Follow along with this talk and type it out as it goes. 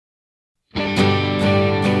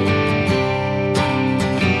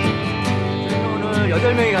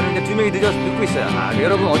두 명이 늦고 있어요.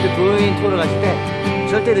 여러분 어디 도인 투어를 가실 때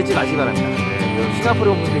절대 늦지 마시기 바랍니다. 싱가포르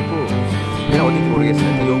온 분도 있고 그냥 어딘지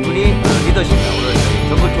모르겠어요. 이분이 리더십니다. 오늘 저희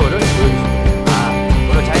정글 투어를 보여주십니다.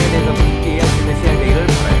 오늘 자연에 대해서 깊게 이해할 수 있는 시간이 되기를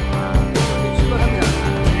바라요. 출발합니다.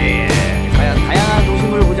 과연 다양한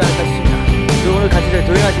도시물을 보지 않을까 싶습니다. 오늘 같이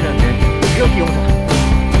도행하시는데 귀엽기 용사.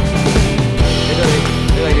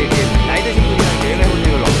 제가 이렇게 나이 드신 분이랑 여행을 해본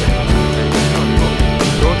적이 별로 없어요.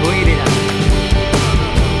 좋은 도행이 되지 않습니까?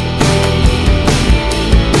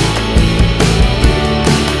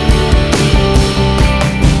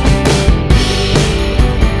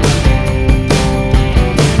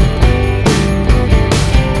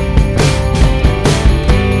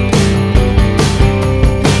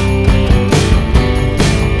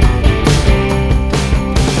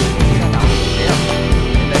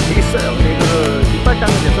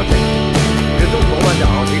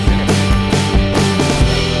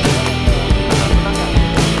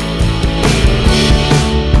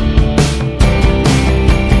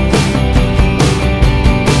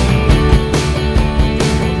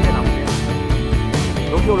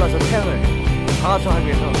 올라서 태양을 광합성하기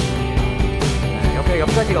위해서 옆에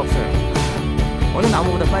옆가지가 없어요. 어느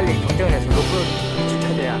나무보다 빨리 경쟁을 해서 높은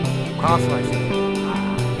주차돼야 광합성할 수 있어요.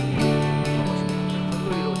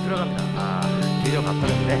 물로 들어갑니다. 뒤로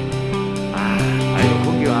가파른데 맑은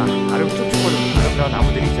공기와 쭉 아름다운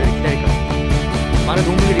나무들이 저를 기다릴 것 같습니다. 많은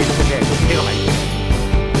동물들이 있을 텐데 기대가 많이 돼요.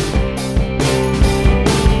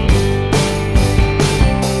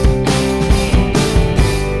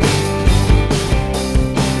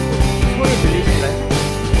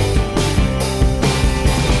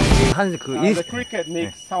 The cricket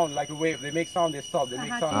makes sound like a wave. They make sound, they stop. They make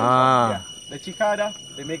sound, they stop. Yeah. The cicada,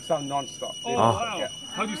 they make sound non-stop. Wow. Yeah.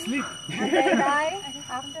 How do you sleep? They die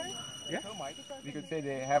after? Yeah. We could say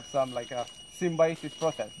they have some like a symbiosis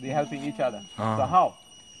process. They're helping each other. So how?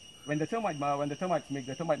 When the termites make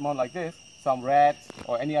the termite mound like this, some rats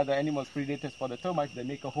or any other animals, predators for the termites, they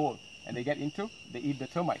make a hole and they get into, they eat the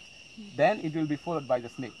termites. Then it will be followed by the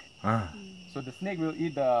snake. So the snake will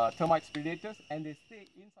eat the termites predators and they stay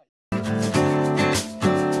inside.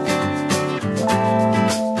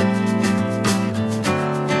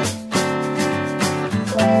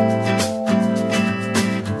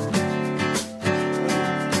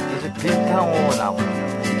 이제 빌탕호 나무라고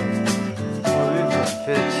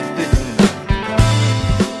저 집도 있습니다.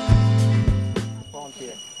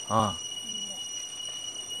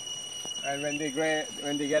 And when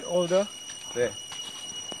they get older, they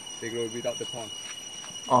grow without the thorns.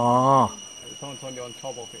 The thorns only on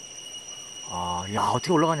top of it. 야,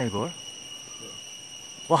 어떻게 올라가냐 이걸?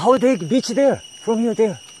 Well, how they reach there? From here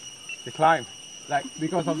there? They climb, like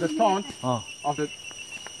because of the thorns of the.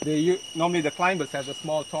 Normally the climbers have the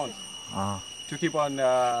small thorns to keep on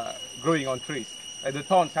growing on trees. And the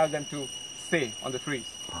thorns help them to stay on the trees.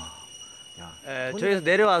 저기서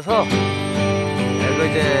내려와서 이거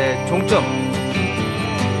이제 종점.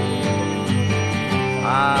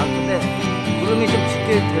 근데 구름이 좀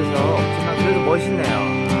짙게 돼서 정말 그래도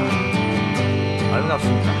멋있네요.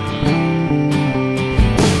 아름답습니다.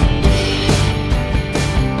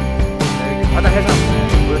 여기 바다 해삼.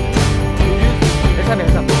 해삼이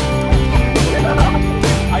해삼.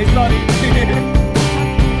 I saw it.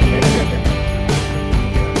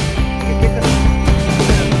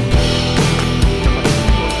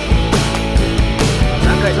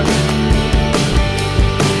 랑카에서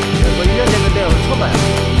 1년 됐는데 오늘 처음 봐요.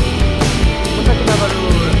 코타키나발루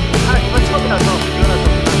이번 처음이라서 일어나서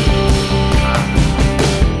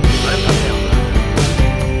아름답네요.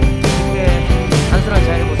 이게 단순한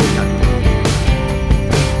자연의 모습이 아니고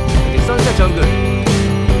여기 선셋 정글.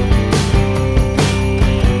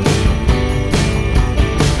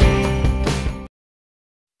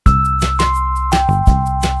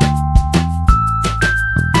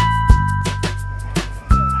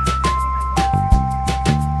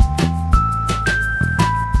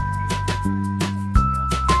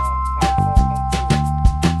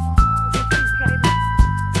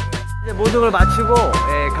 모든 걸 마치고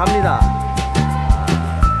갑니다.